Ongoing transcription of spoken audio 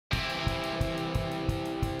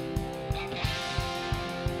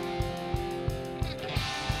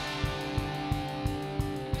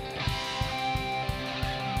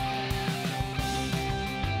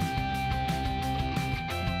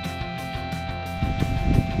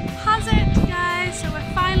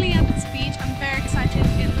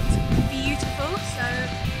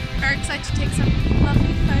decided to take some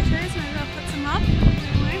lovely photos. Maybe I'll put some up.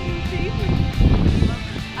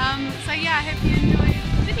 So yeah, I hope you enjoyed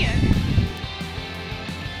the video.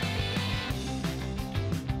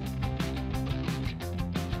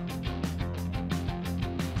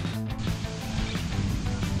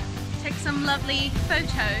 Take some lovely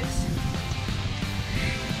photos.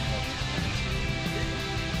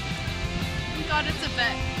 Oh God, it's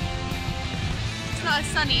not as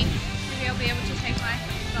sunny. Maybe I'll be able to take my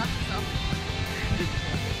glasses off.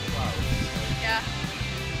 Yeah.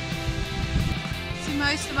 It's the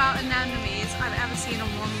most amount of anemones I've ever seen on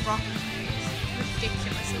one rock. It's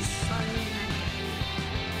ridiculous. There's so many.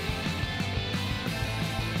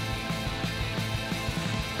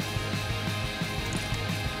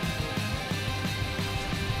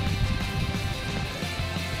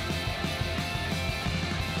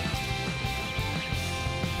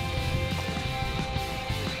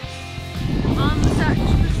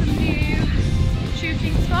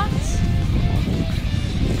 Spots.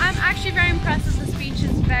 I'm actually very impressed that this beach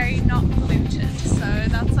is very not polluted, so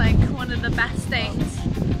that's like one of the best things.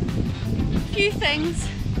 A few things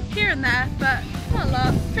here and there, but not a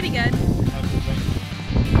lot. Pretty good.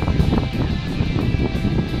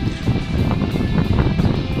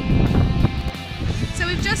 So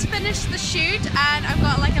we've just finished the shoot and I've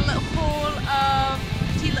got like a little haul of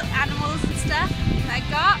cute little animals and stuff that I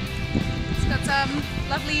got. It's got some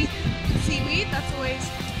lovely seaweed, that's always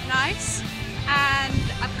nice, and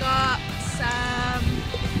I've got some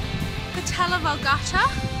patella vulgata.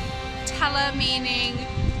 Patella meaning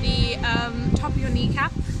the top of your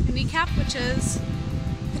kneecap, which is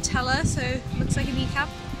patella, so it looks like a kneecap.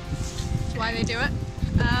 That's why they do it.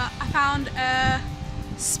 I found a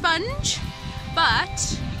sponge,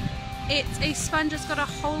 but it's a sponge that's got a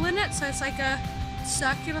hole in it, so it's like a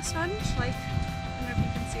circular sponge. Like, I don't know if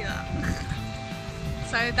you can see that.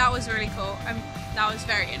 So that was really cool, and that was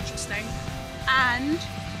very interesting. And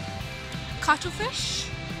cuttlefish.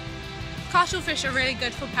 Cuttlefish are really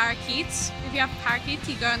good for parakeets. If you have parakeets,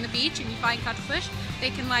 you go on the beach and you find cuttlefish, they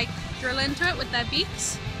can like drill into it with their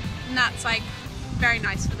beaks, and that's like very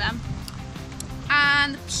nice for them.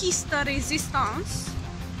 And piece de resistance,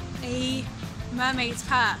 a mermaid's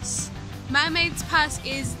purse. Mermaid's purse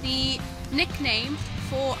is the nickname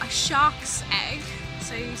for a shark's egg.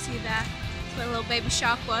 So you see there, where a little baby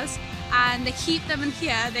shark was, and they keep them in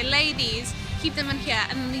here. They lay these, keep them in here,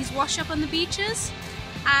 and then these wash up on the beaches,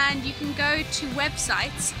 and you can go to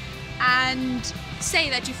websites and say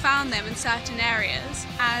that you found them in certain areas,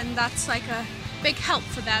 and that's like a big help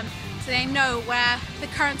for them, so they know where the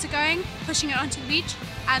currents are going, pushing it onto the beach,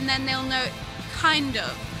 and then they'll know kind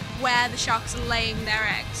of where the sharks are laying their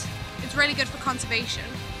eggs. It's really good for conservation.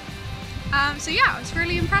 So yeah, I was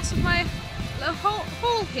really impressed with my little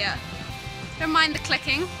haul here. Don't mind the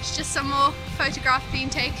clicking, it's just some more photographs being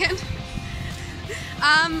taken.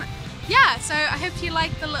 Yeah, so I hope you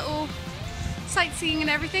like the little sightseeing and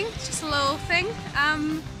everything. It's just a little thing.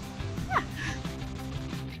 Yeah.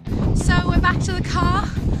 So we're back to the car,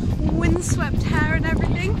 windswept hair and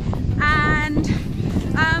everything, and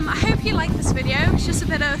I hope you like this video. It's just a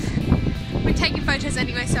bit of, we're taking photos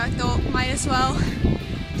anyway, so I thought might as well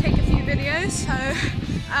take a few videos. So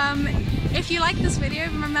if you like this video,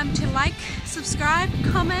 remember to like, subscribe,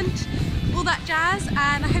 comment, all that jazz,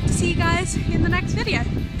 and I hope to see you guys in the next video.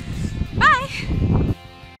 Bye!